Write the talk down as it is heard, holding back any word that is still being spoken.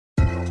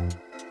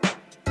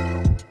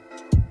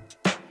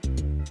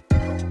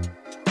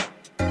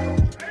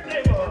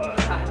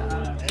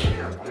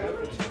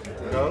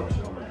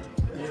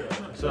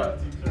What's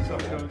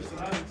up?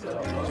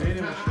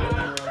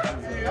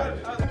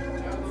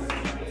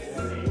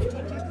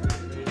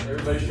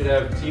 Everybody should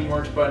have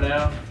𝗬𝗧𝗔𝗡𝗗𝗏 by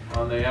now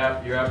on the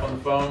app, your app on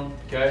the phone,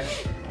 okay?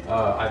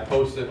 I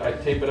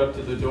tape it up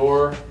to the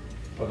door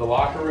of the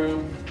locker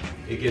room.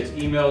 It gets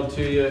emailed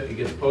to you, it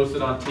gets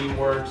posted on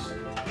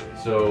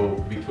𝗬𝗧𝗏. So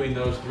between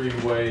those 3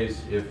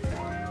 ways, if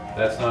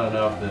that's not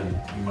enough,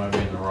 then you might be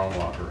in the wrong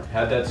locker room.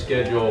 Have that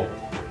schedule,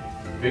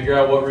 figure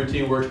out what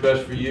routine works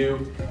best for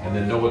you, and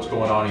then know what's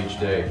going on each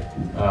day.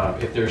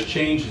 If there's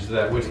changes to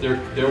that, which there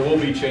will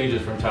be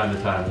changes from time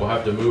to time. We'll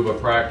have to move a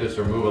practice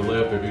or move a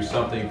lift or do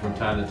something from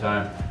time to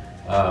time.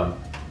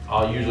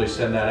 I'll usually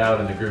send that out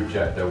in the group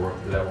chat that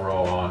we're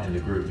all on in the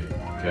group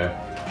meeting, okay?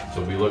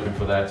 So be looking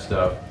for that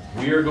stuff.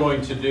 We are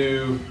going to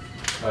do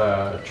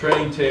a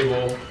training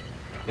table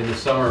in the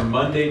summer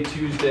Monday,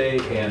 Tuesday,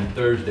 and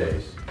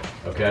Thursdays,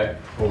 okay,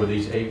 over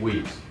these 8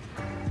 weeks.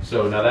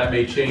 So now that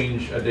may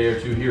change a day or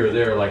 2 here or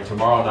there. Like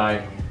tomorrow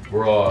night,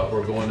 we're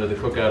going to the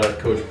cookout at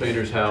Coach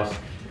Painter's house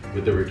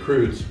with the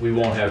recruits. We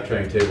won't have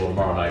training table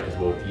tomorrow night because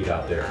we'll eat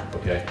out there,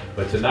 okay?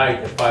 But tonight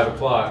at 5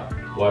 o'clock,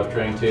 we'll have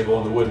training table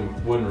in the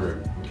wooden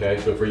room,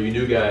 okay? So for you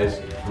new guys,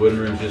 wooden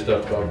room's just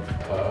up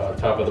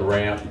top of the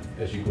ramp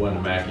as you go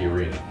into Mackey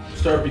Arena.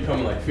 Start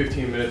becoming like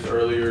 15 minutes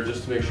earlier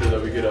just to make sure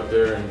that we get up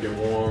there and get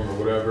warm or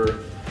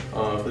whatever.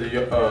 For the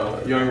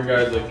younger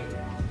guys, like,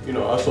 you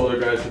know, us older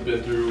guys have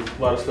been through a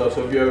lot of stuff.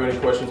 So if you have any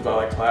questions about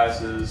like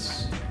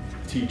classes,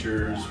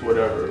 teachers,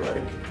 whatever,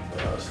 like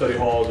study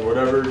halls or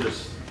whatever,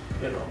 just,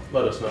 you know,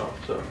 let us know.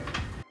 So.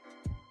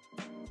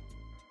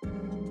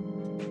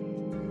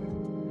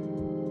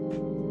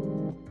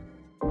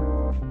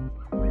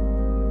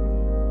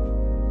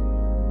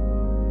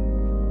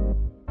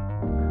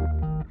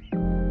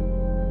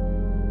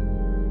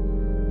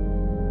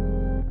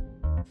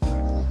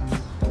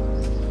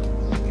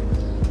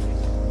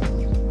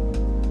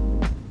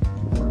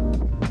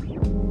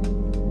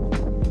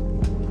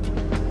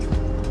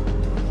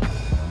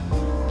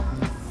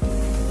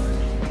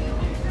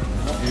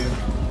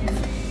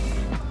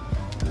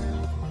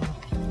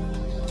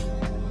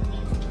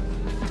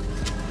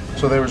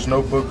 So there was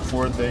no book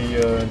for the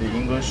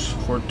English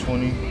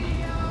 420?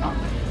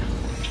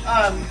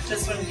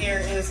 This one here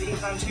is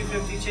Econ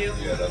 252.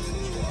 Yeah, that's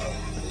what you want.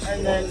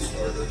 And then,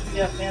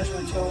 yeah,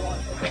 Management 201.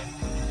 Okay.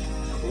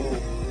 Cool.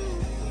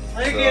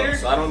 Later,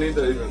 so I don't need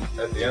to even,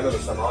 at the end of the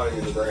summer, I don't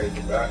need to bring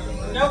anything back.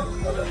 Right? Nope.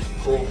 Okay,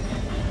 cool.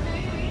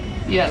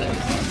 Yeah, there's.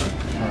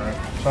 All right,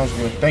 sounds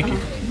good. Thank you.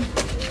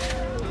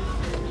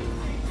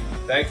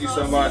 Thank you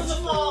so much.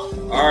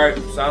 All right,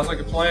 sounds like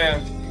a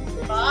plan.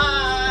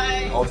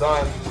 Bye. All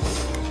done.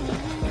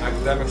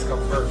 Academics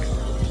come first.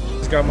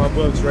 Just got my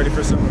books ready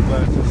for summer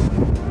classes.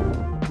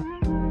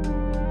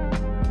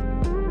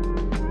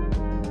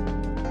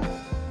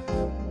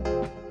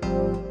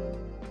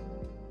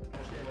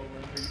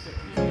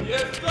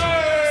 Yes, sir!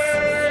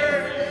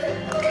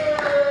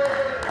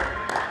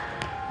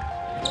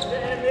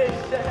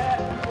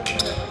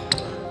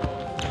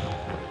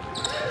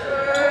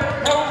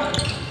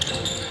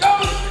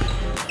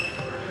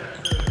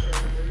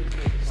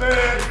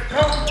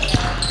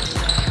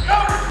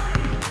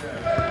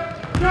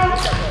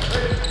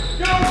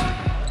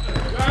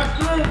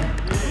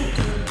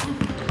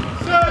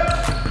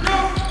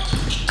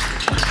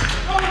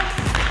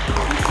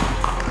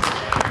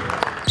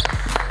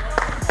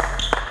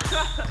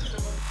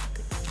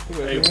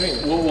 Hey,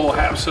 we'll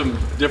have some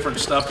different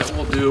stuff that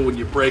we'll do when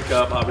you break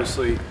up.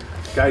 Obviously,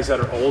 guys that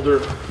are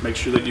older, make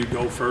sure that you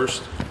go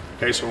first.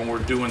 Okay, so when we're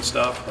doing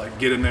stuff, like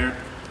get in there.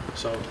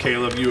 So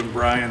Caleb, you and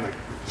Brian, like,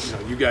 you know,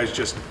 you guys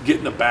just get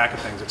in the back of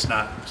things. It's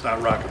not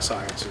rocket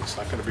science. It's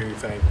not going to be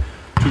anything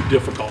too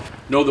difficult.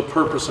 Know the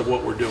purpose of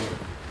what we're doing.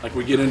 Like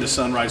we get into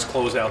sunrise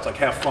closeouts, like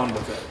have fun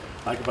with it.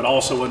 Like, but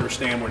also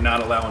understand we're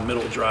not allowing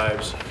middle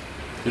drives,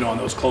 you know, on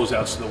those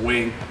closeouts to the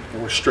wing,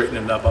 and we're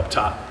straightening it up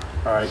top.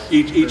 All right,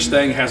 each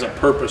thing has a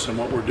purpose in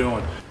what we're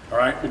doing. All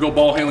right, we'll go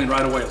ball handling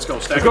right away. Let's go.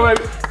 Stack. Let's go,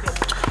 baby.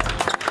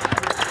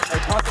 Hey,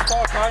 toss the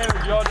ball, Kyle.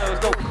 Let's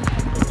go.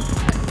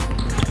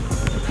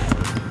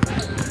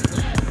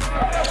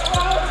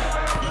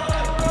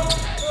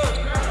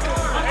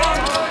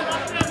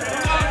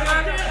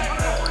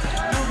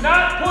 Do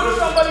not put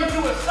somebody to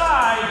a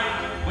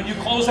side when you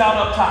close out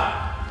up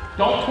top.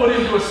 Don't put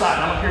him to a side.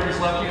 I don't care if he's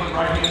left-handed,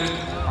 right-handed.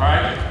 All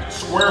right,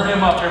 square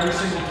him up every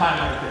single time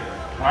right there.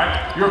 All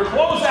right, your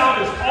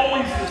closeout is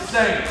always the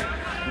same.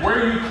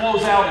 Where you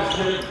close out is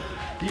different.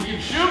 He can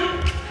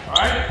shoot. All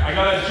right, I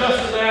got to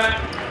adjust to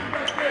that.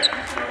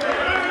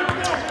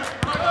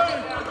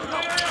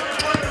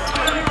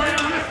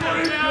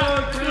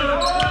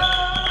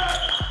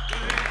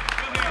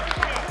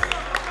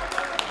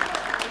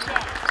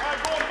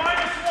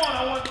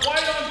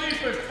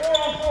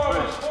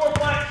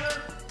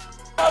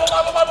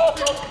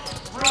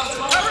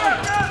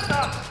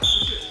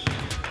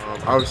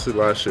 Obviously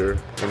last year,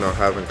 you know,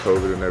 having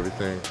COVID and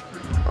everything,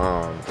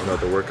 you know,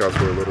 the workouts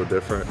were a little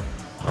different.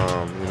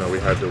 You know, we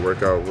had to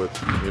work out with,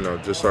 you know,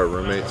 just our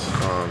roommates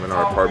in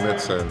our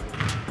apartments, and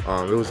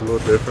it was a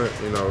little different,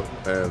 you know,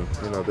 and,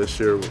 you know, this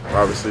year,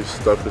 obviously,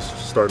 stuff is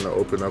starting to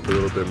open up a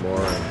little bit more,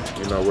 and,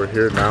 you know, we're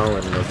here now,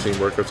 and, you know, team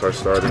workouts are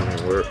starting,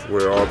 and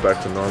we're all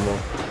back to normal.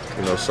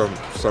 You know, some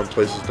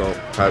places don't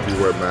have you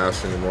wear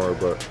masks anymore,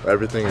 but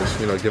everything is,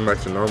 you know, getting back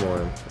to normal,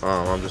 and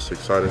I'm just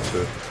excited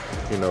to,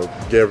 you know,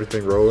 get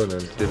everything rolling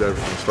and get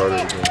everything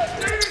started again.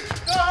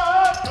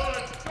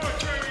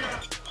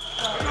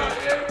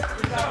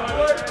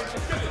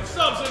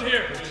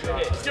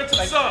 Let's get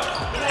some subs.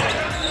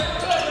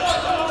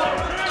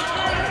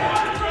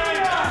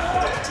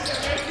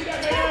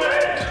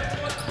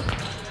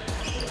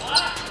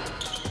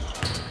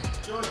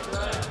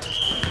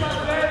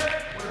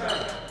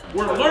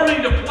 We're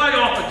learning to play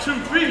off of 2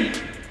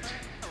 feet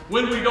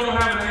when we don't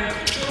have an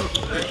answer.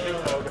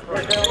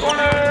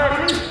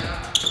 Corner!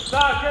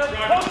 Stop, go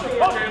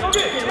get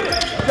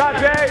it! Shot,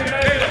 Jay!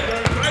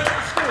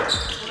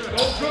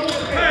 Don't dribble the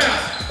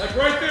pass. Like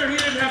right there, he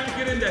didn't have to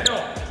get into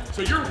help.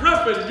 So you're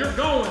ripping, you're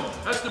going.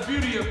 That's the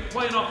beauty of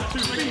playing off the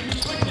 2 feet.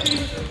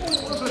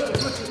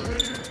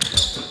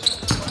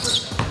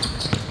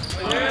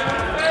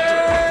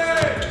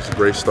 It's a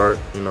great start,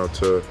 you know,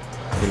 to,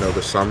 you know,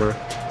 the summer.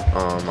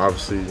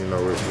 Obviously, you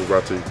know, we're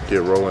about to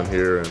get rolling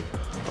here, and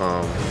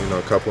you know,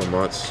 a couple of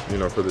months, you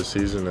know, for the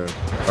season, and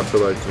I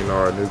feel like, you know,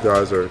 our new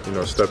guys are, you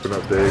know, stepping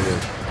up big,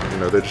 and, you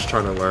know, they're just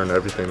trying to learn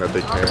everything that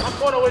they can.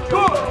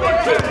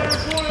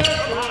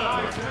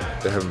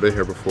 They haven't been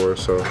here before,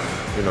 so,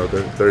 you know,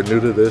 they're new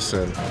to this,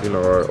 and, you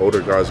know, our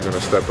older guys are going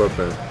to step up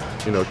and,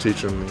 you know,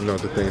 teach them, you know,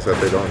 the things that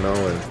they don't know,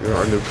 and, you know,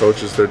 our new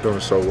coaches, they're doing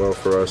so well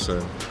for us,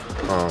 and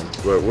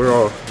but we're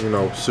all, you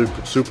know,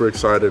 super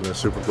excited and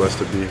super blessed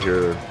to be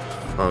here,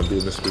 and be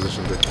in this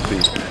position to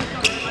compete.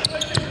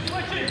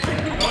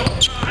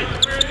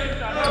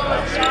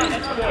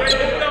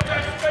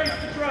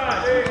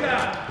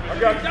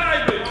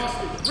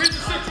 Read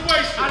the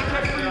situation.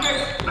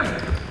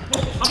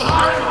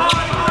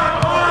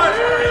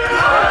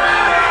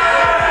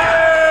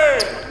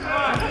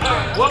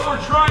 What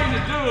we're trying to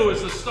do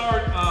is the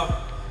start of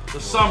the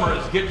summer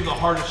is get to the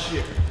hardest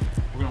shit.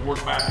 We're going to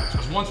work backwards,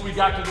 because once we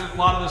got to a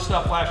lot of this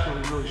stuff last year,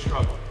 we really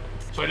struggled.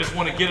 So I just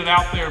want to get it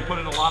out there and put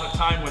in a lot of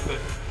time with it,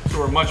 so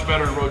we're much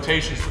better in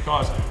rotations,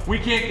 because we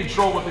can't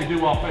control what they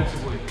do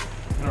offensively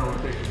in our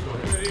rotations. Go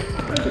ahead.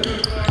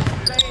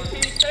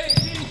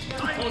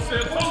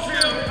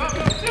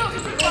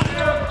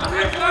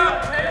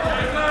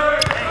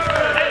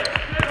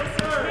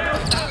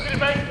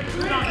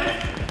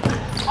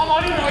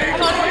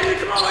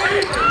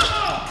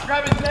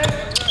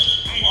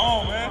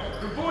 Oh man,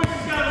 the voice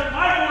has got it.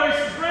 My voice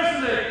is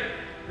resonating.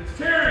 It's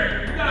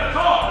carrying. We gotta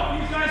talk.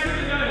 These guys here,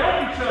 they gotta help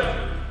each other.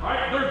 All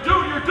right, you're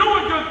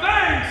doing good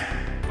things,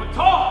 but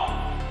talk.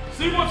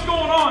 See what's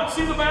going on.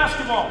 See the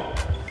basketball.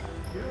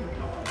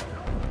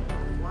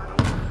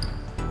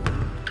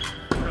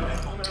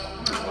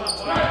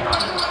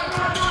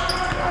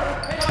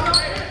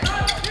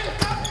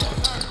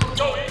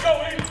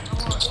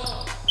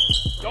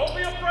 Don't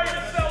be afraid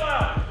to sell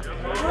out.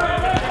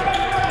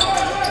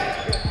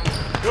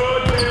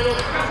 Good, Taylor.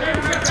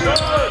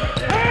 Good.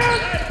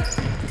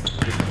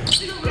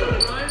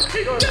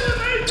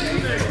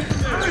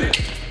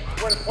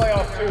 We're in the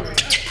playoff too.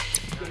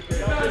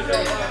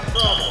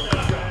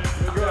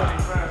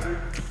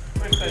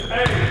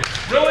 Hey,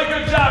 really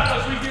good job,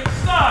 because we get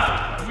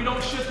stuck and we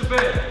don't shit the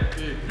bed.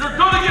 You're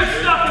gonna get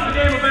stuck in the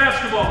game of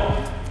basketball.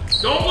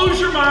 Don't lose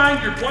your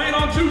mind. You're playing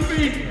on 2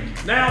 feet.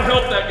 Now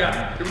help that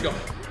guy. Here we go.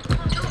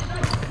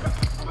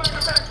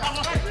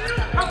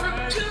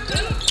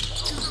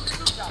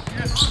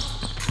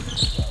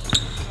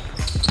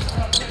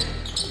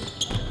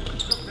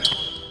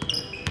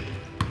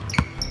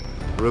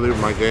 Really,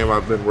 with my game,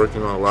 I've been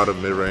working on a lot of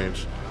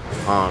mid-range,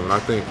 and I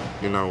think,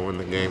 you know, when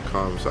the game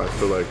comes, I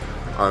feel like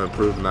I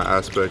improved in that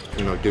aspect,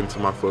 you know, getting to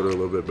my footer a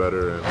little bit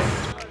better, and,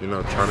 you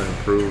know, trying to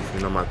improve,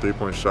 you know, my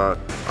three-point shot.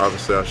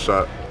 Obviously, I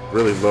shot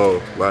really low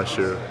last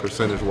year,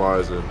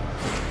 percentage-wise, and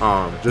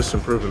just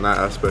improving that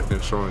aspect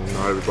and showing, you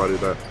know, everybody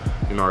that,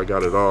 you know, I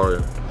got it all,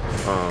 and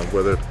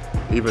whether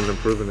even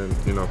improving in,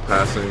 you know,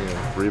 passing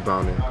and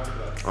rebounding.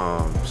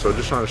 So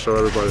just trying to show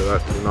everybody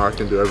that, you know, I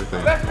can do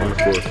everything on the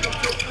court.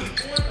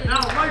 Now,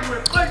 leg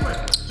whip. My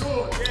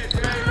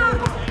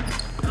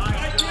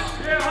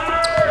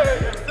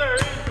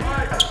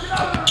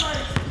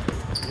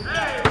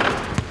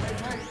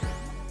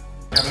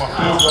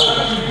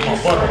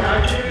butt.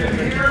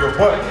 Your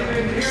butt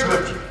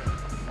slipped you.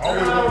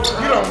 Always,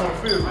 you don't want to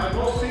feel it. You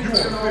want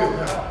to feel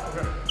it.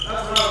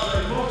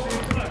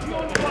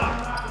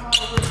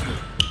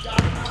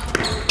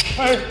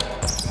 Hey.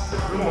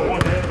 Come on,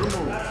 one hand.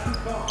 Remove.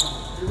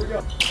 Here we go.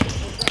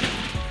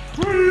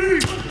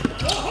 Freeze!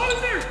 Hold it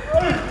there.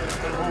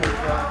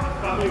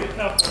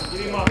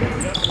 Get him up.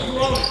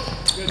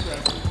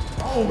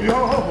 Oh, yo.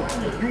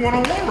 You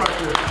one-on-one right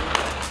there.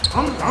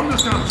 I'm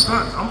just kind of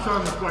stunned. I'm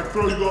trying to like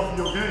throw you off of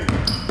your game.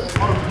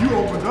 You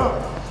opened up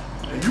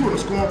and you were in a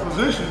scoring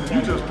position and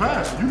you just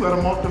passed. You let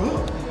him off the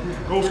hook.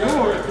 Go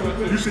score.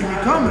 You see me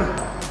coming.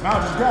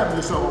 Now just grab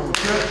yourself. I'm gonna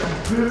catch. I'm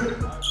gonna pivot.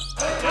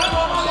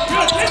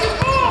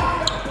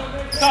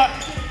 He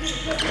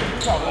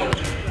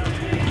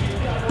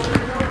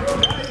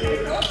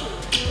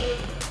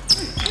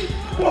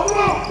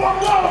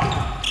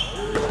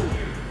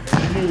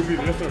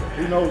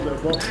knows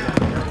that bump.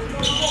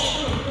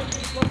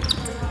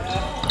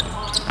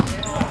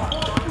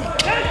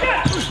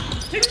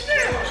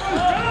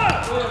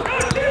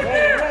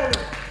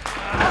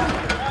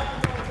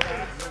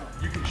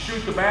 You can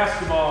shoot the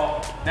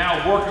basketball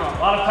now working on. A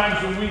lot of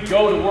times when we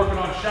go to working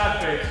on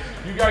shot fakes,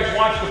 you guys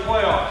watch the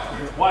playoffs.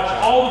 Watch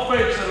all the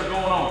fakes that are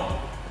going on.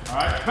 All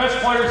right, best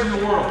players in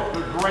the world.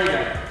 They're great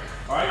at it.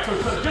 All right, so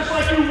just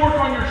like you work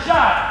on your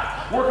shot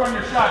fake.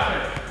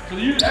 So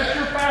that's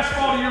your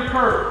fastball to your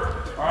curve.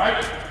 All right,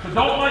 so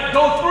don't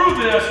go through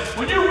this.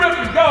 When you rip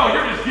and go,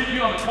 you're just getting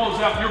you on the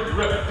closeout. You're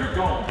ripping. You're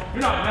going.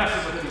 You're not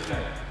messing with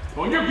anything.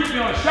 But when you're getting me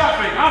on a shot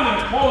fake, I'm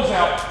in the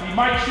closeout. He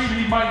might shoot,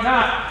 he might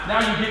not. Now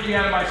you get me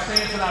out of my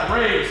stance and I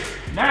raise.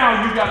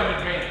 Now you got an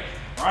advantage.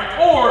 All right,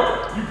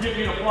 or you get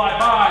me to fly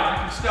by. You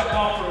can step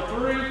off for a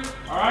three.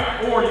 All right,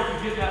 or you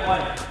can get that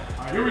lane.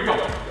 All right, here we go.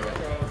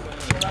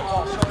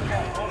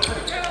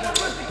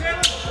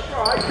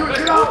 All right, good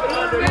job.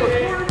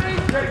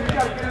 You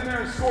got to get in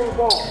there and score the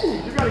ball.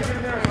 You got to get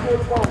in there and score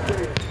the ball,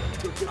 Jay.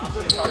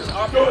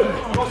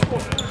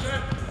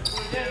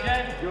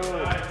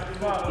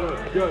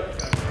 Good.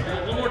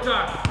 One more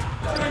time.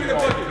 Stop getting a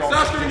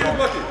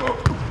bucket.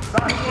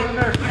 Get in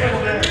there.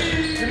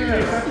 Get in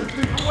there.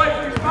 Away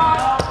from your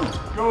spot.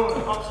 Good.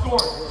 Up, score.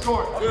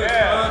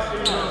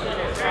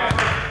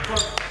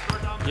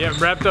 Yeah,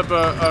 wrapped up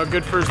a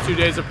good first 2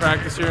 days of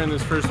practice here in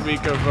this first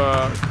week of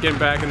getting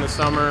back in the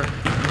summer.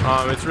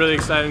 It's really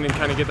exciting to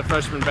kind of get the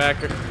freshmen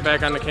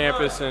back on the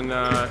campus and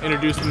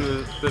introduce them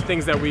to the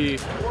things that we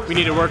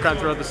need to work on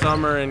throughout the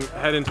summer and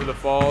head into the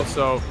fall.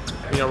 So,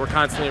 you know, we're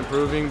constantly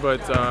improving,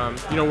 but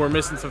you know, we're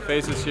missing some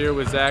faces here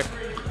with Zach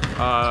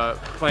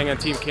playing on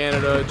Team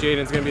Canada.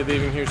 Jaden's going to be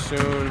leaving here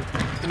soon.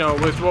 You know,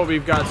 with what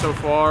we've got so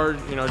far,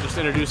 you know, just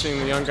introducing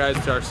the young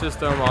guys to our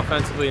system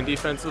offensively and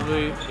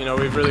defensively, you know,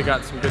 we've really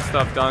got some good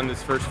stuff done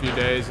this first few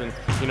days and,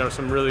 you know,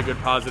 some really good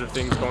positive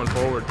things going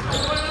forward. Good.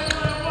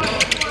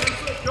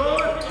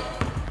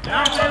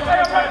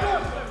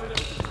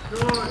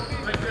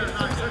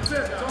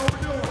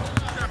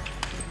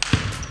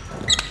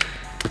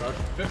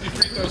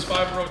 53 throws,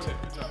 5 rotate.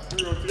 Good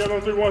job. Together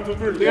on 3, 1, 2,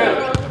 3.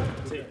 Yeah.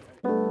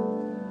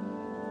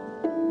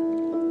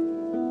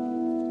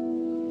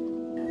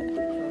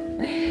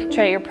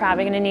 Trey, you're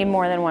probably gonna need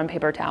more than one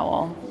paper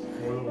towel.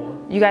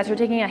 You guys are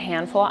taking a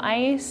handful of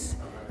ice,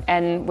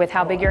 and with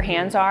how big your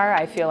hands are,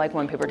 I feel like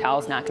one paper towel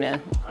is not gonna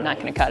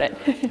cut it.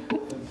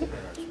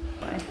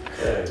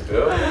 Hey,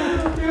 Bill.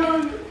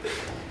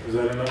 Is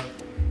that enough?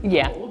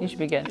 Yeah, you should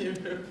be good.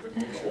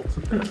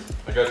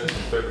 I got you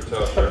some paper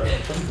towels, sir.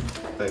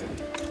 Thank you.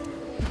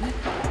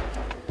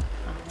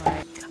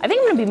 I think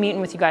I'm going to be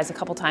meeting with you guys a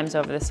couple times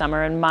over the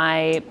summer, and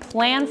my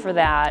plan for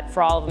that,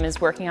 for all of them,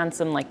 is working on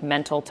some like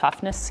mental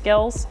toughness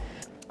skills.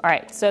 All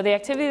right, so the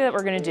activity that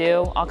we're going to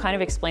do, I'll kind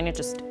of explain it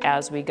just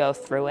as we go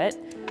through it.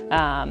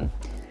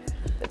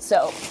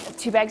 So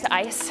 2 bags of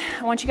ice.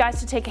 I want you guys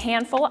to take a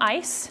handful of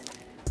ice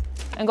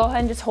and go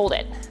ahead and just hold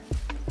it.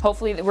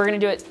 Hopefully we're going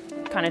to do it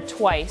kind of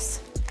twice,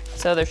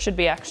 so there should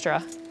be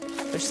extra.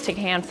 So just take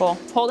a handful,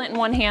 hold it in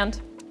one hand,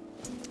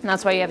 and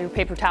that's why you have your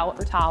paper towel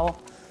or towel.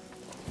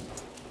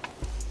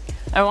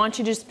 I want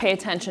you to just pay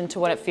attention to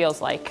what it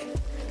feels like.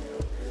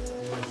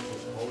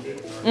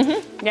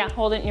 Yeah,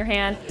 hold it in your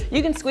hand.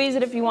 You can squeeze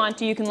it if you want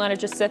to. You can let it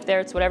just sit there.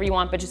 It's whatever you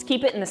want, but just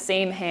keep it in the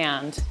same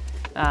hand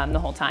the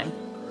whole time.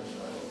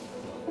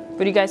 What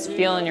do you guys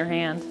feel in your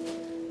hand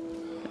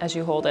as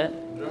you hold it?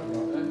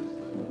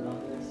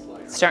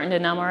 Starting to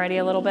numb already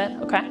a little bit?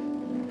 Okay.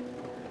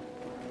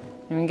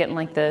 Even getting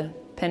like the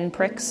pin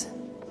pricks?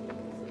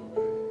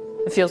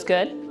 It feels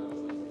good?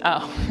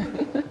 Oh.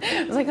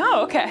 I was like,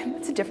 oh, okay.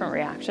 That's a different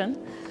reaction.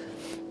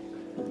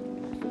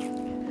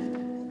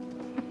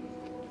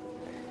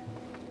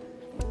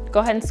 Go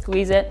ahead and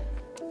squeeze it.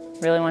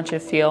 Really want you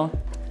to feel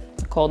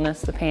the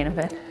coldness, the pain of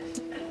it.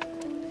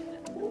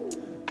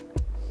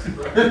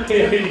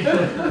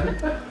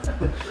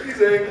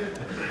 Freezing.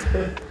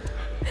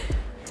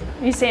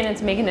 Are you saying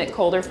it's making it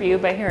colder for you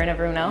by hearing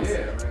everyone else?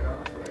 Yeah, man, I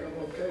feel like I'm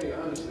okay,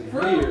 honestly.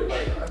 Here,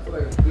 like, I feel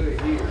like I'm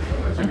good here.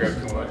 Unless you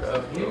grab too much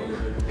up here.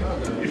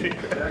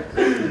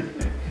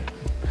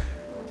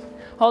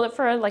 Hold it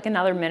for like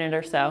another minute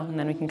or so, and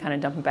then we can kind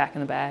of dump it back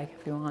in the bag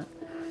if you want.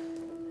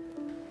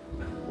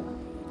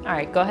 All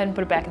right, go ahead and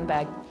put it back in the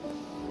bag.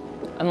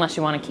 Unless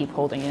you want to keep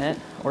holding it,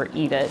 or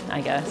eat it,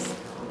 I guess.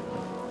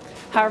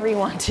 However you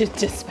want to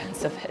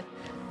dispense of it.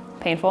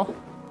 Painful?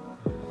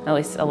 At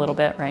least a little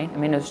bit, right? I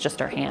mean, it was just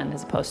our hand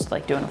as opposed to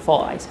like doing a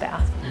full ice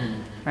bath,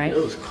 right?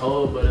 It was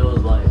cold, but it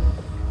was like,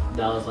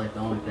 that was like the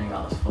only thing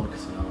I was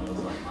focusing on was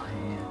like my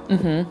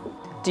hand.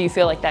 Do you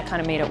feel like that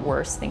kind of made it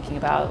worse thinking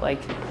about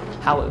like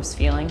how it was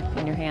feeling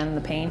in your hand and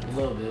the pain? A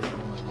little bit.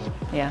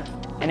 Yeah.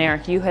 And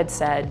Eric, you had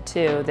said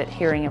too that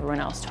hearing everyone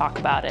else talk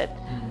about it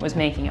was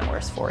making it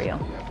worse for you,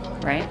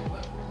 right?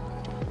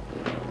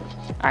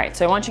 All right,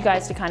 so I want you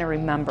guys to kind of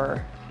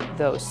remember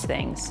those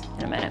things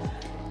in a minute.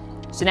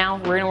 So now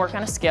we're gonna work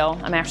on a skill.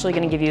 I'm actually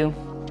gonna give you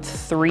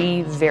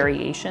 3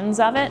 variations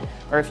of it,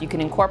 or if you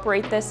can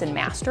incorporate this and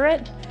master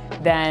it,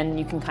 then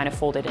you can kind of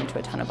fold it into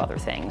a ton of other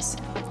things.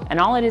 And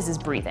all it is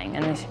breathing.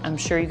 And I'm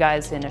sure you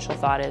guys, the initial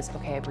thought is,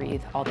 okay, I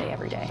breathe all day,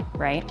 every day,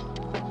 right?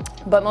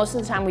 But most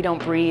of the time we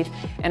don't breathe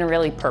in a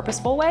really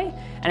purposeful way.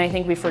 And I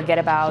think we forget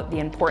about the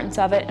importance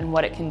of it and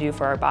what it can do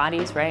for our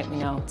bodies, right? We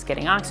know it's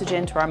getting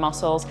oxygen to our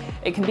muscles.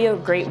 It can be a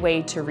great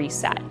way to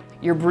reset.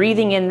 You're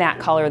breathing in that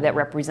color that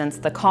represents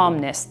the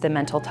calmness, the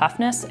mental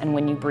toughness. And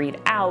when you breathe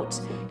out,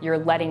 you're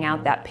letting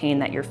out that pain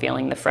that you're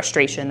feeling, the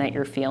frustration that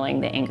you're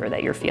feeling, the anger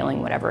that you're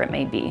feeling, whatever it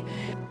may be.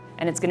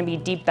 And it's gonna be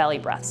deep belly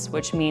breaths,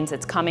 which means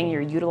it's coming,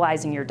 you're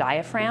utilizing your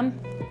diaphragm,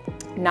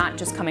 not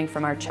just coming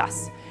from our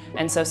chest.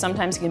 And so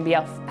sometimes it can be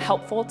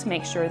helpful to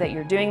make sure that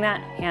you're doing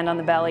that, hand on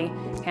the belly,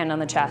 hand on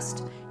the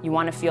chest. You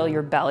wanna feel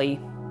your belly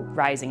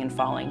rising and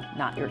falling,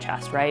 not your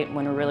chest, right?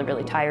 When we're really,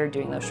 really tired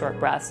doing those short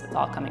breaths, it's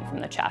all coming from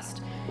the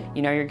chest.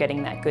 You know you're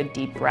getting that good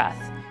deep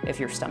breath if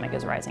your stomach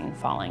is rising and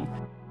falling.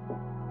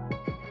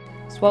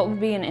 So what would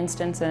be an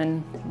instance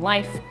in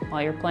life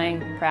while you're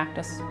playing,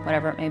 practice,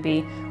 whatever it may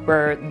be,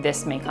 where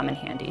this may come in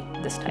handy,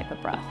 this type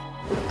of breath?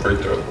 Free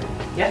throw.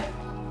 Yeah,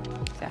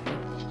 exactly.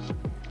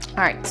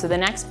 All right, so the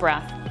next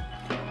breath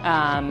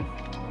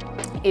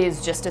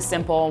is just a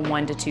simple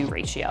 1 to 2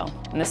 ratio.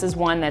 And this is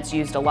one that's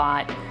used a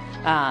lot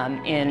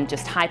in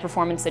just high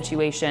performance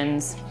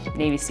situations.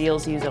 Navy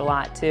SEALs use it a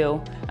lot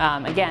too.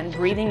 Again,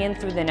 breathing in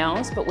through the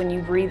nose, but when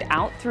you breathe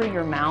out through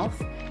your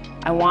mouth,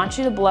 I want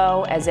you to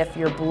blow as if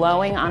you're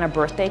blowing on a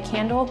birthday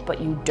candle,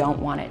 but you don't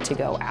want it to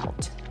go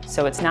out.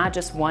 So it's not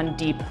just one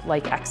deep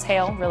like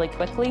exhale really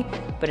quickly,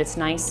 but it's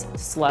nice,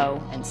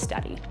 slow, and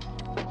steady.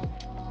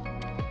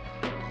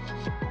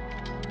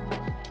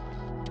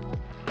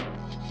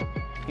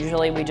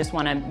 Usually we just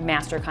want to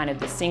master kind of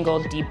the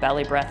single deep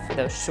belly breath for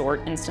those short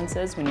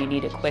instances when you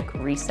need a quick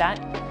reset.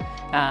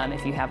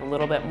 If you have a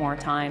little bit more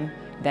time,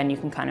 then you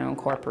can kind of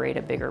incorporate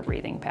a bigger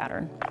breathing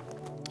pattern.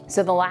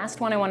 So the last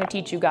one I want to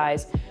teach you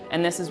guys,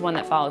 and this is one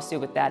that follows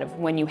suit with that of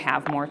when you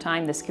have more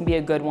time, this can be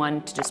a good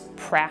one to just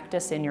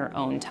practice in your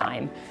own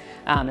time.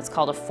 It's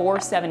called a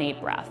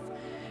 4-7-8 breath.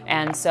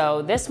 And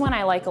so this one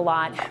I like a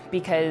lot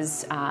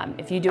because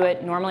if you do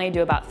it, normally I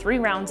do about 3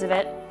 rounds of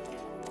it,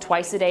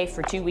 twice a day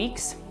for 2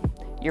 weeks.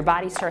 Your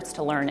body starts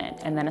to learn it,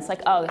 and then it's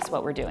like, oh, this is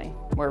what we're doing.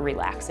 We're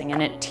relaxing,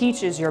 and it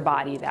teaches your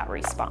body that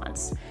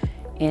response.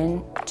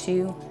 In,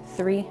 2,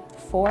 3,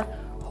 4,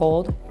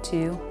 hold,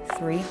 2,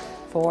 3,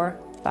 4,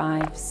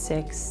 5,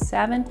 6,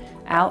 7,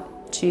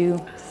 out, 2,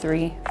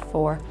 3,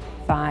 4,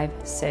 5,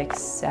 6,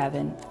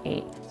 7,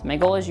 8. So my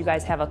goal is you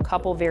guys have a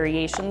couple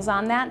variations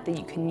on that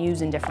you can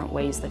use in different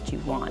ways that you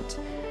want.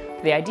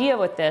 The idea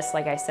with this,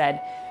 like I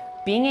said,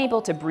 being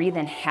able to breathe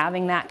and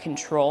having that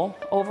control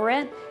over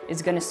it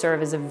is going to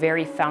serve as a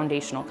very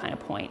foundational kind of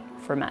point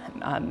for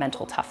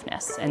mental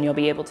toughness, and you'll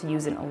be able to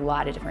use it in a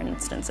lot of different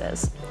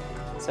instances.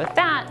 So with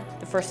that,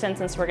 the first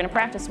instance we're going to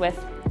practice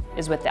with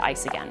is with the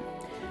ice again.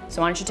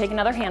 So why don't you take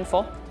another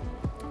handful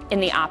in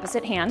the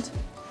opposite hand,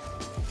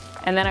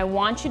 and then I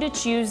want you to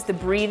choose the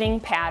breathing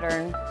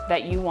pattern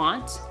that you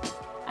want,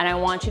 and I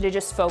want you to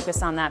just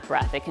focus on that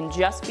breath. It can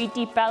just be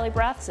deep belly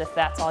breaths if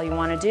that's all you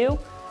want to do.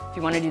 If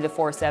you want to do the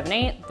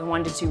 4-7-8, the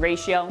 1 to 2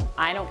 ratio,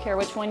 I don't care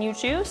which one you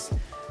choose,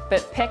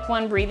 but pick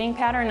one breathing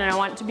pattern, and I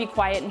want it to be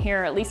quiet in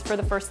here at least for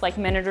the first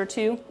minute or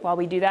 2 while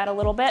we do that a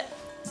little bit,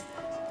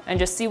 and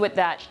just see what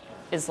that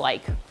is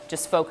like,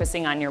 just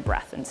focusing on your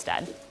breath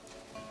instead.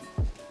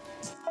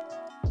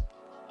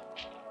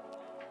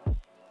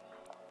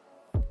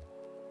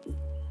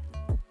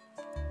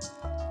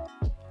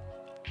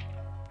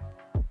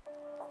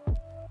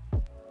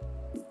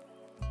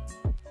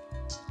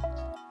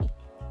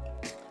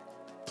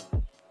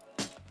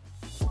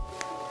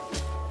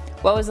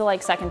 What was it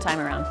like second time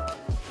around?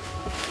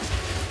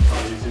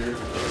 Easier.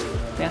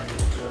 Yeah.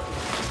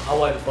 I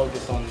wasn't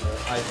focused on the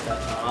ice that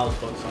time. I was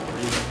focused on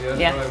breathing.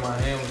 Yeah, like my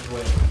hand was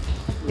wet.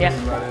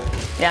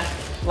 Yeah,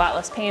 a lot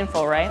less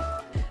painful, right?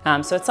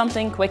 So it's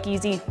something quick,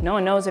 easy. No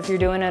one knows if you're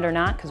doing it or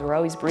not because we're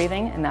always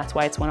breathing, and that's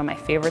why it's one of my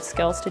favorite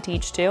skills to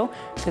teach too,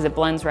 because it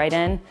blends right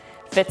in,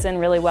 fits in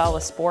really well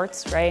with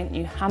sports,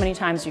 right? How many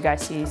times do you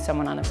guys see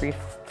someone on the free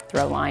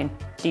throw line?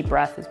 Deep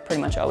breath is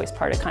pretty much always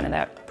part of kind of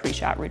that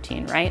pre-shot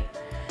routine, right?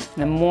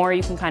 And the more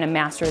you can kind of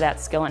master that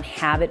skill and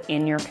have it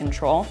in your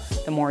control,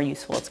 the more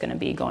useful it's going to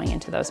be going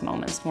into those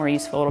moments. The more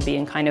useful it'll be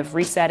in kind of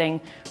resetting,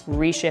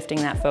 reshifting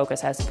that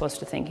focus as opposed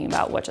to thinking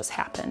about what just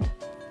happened.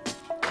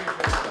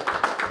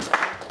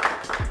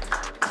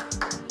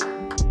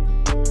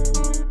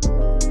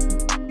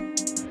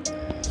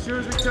 As soon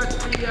as we touch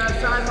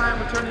the sideline,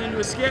 we're turning into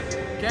a skip.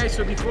 Okay,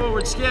 so be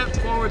forward skip,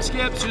 forward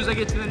skip. As soon as I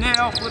get to the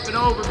nail, flip it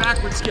over,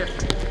 backward skip.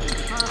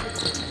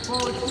 Perfect.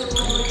 Forward skip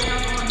all the way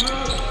down on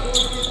hug. Forward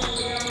skip all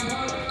the way down on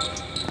hug.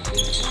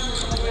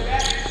 Swimmers all the way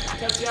back.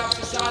 Touch the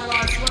opposite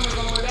sideline, swimmers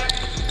all the way back.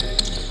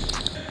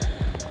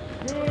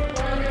 Good,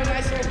 right here,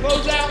 nice little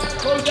close out,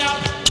 close out.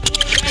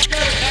 Back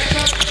pedal, back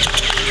pedal.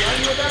 Right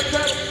here, back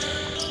pedal.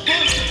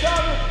 Push the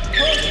cover,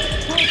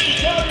 push the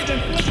cover, then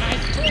flip.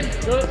 Nice, push,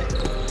 good.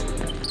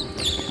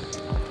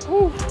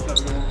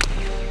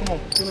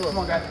 Come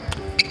on, guys.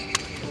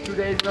 2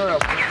 days in a row.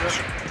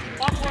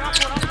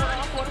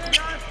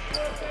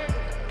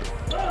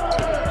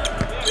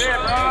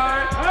 Yeah,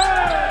 right.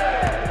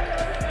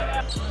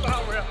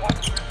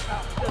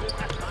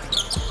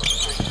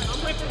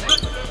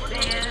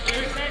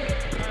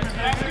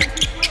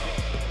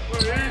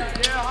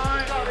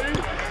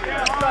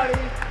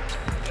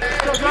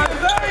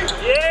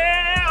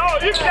 Yeah, oh,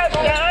 you catch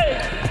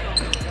that.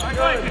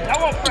 I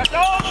won't press. Oh,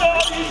 no,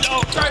 you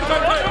don't.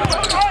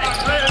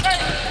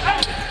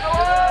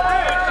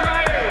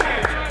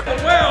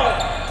 Well,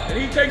 and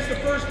he takes the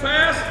first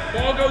pass,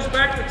 ball goes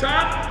back to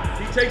top,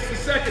 he takes the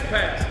second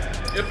pass.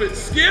 If it's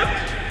skipped,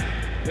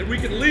 then we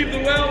can leave the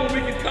well and we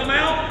can come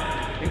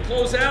out and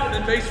close out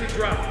and base would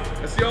drop.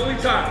 That's the only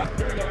time.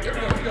 Here we go, here we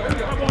go, here we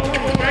go.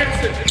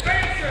 Advance it,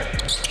 advance it.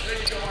 There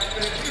you go,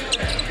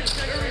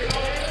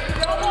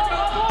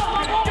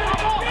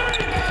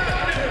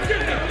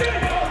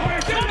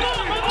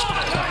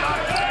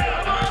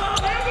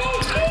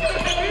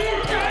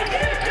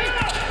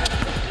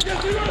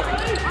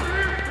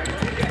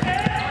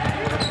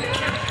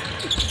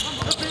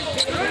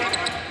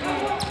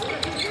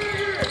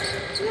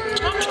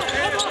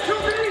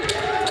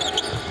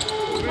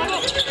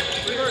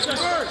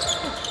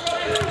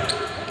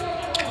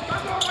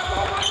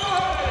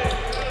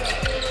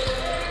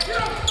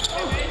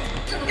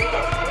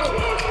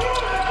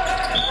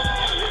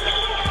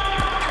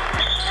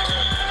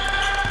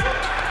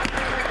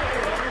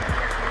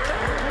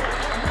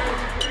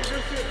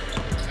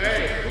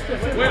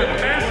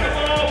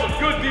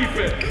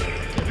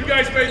 you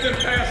guys made them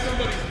pass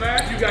somebody's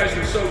back. You guys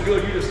are so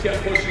good, you just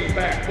kept pushing him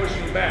back,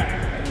 pushing him back.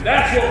 And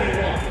that's what we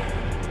want.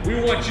 We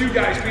want you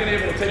guys being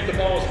able to take the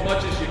ball as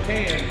much as you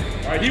can.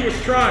 All right, he was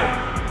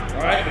trying,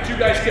 all right, but you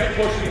guys kept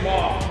pushing him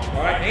off,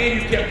 all right,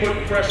 and you kept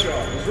putting pressure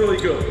on. It was really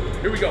good.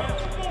 Here we go.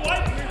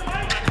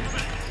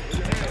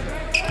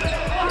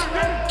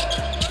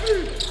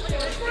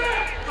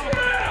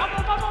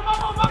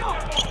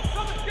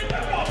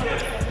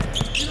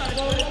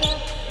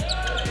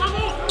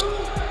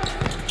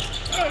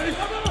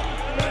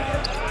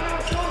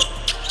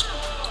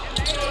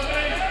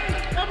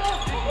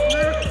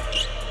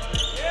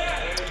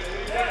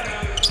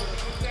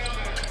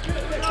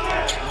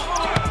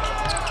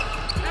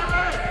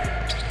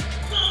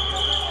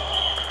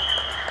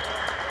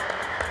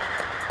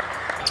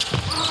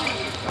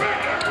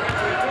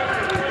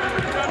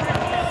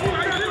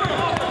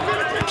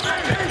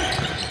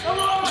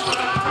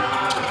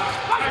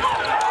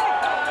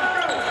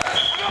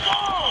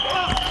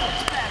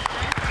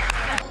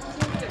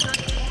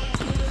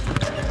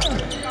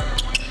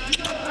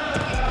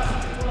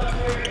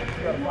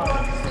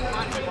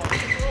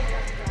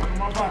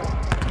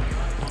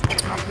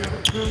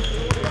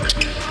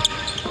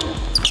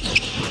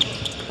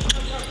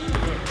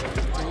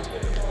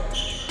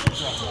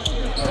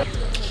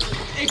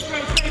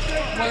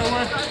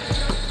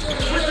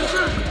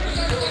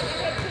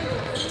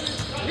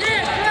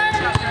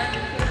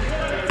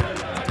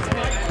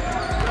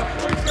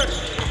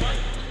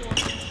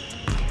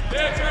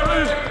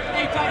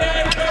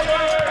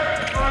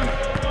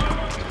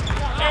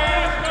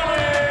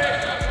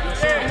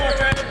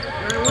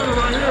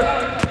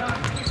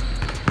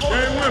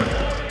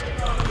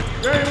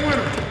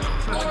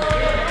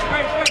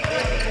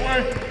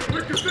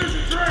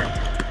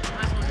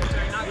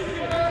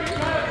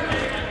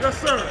 Yes,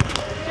 sir.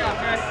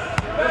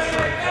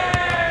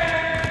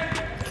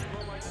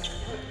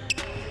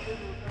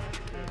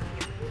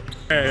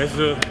 Man,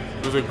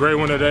 it was a great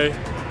one today.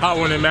 Hot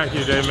one in Mackey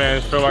today, man.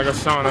 It felt like a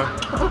sauna.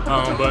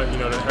 But, you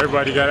know,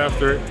 everybody got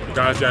after it. The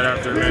guys got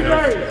after it,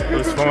 man. It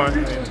was fun.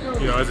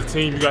 And, you know, as a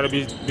team, you got to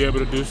be able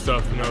to do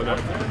stuff, you know,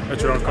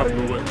 that you're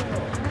uncomfortable with.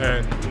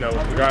 And, you know,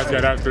 the guys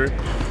got after it.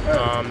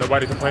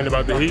 Nobody complained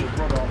about the heat.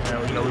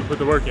 And, you know, we put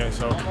the work in.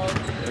 So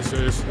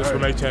this will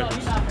make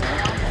champions.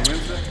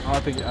 I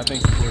think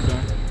we're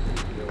done.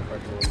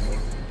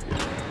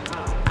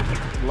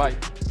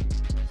 Light.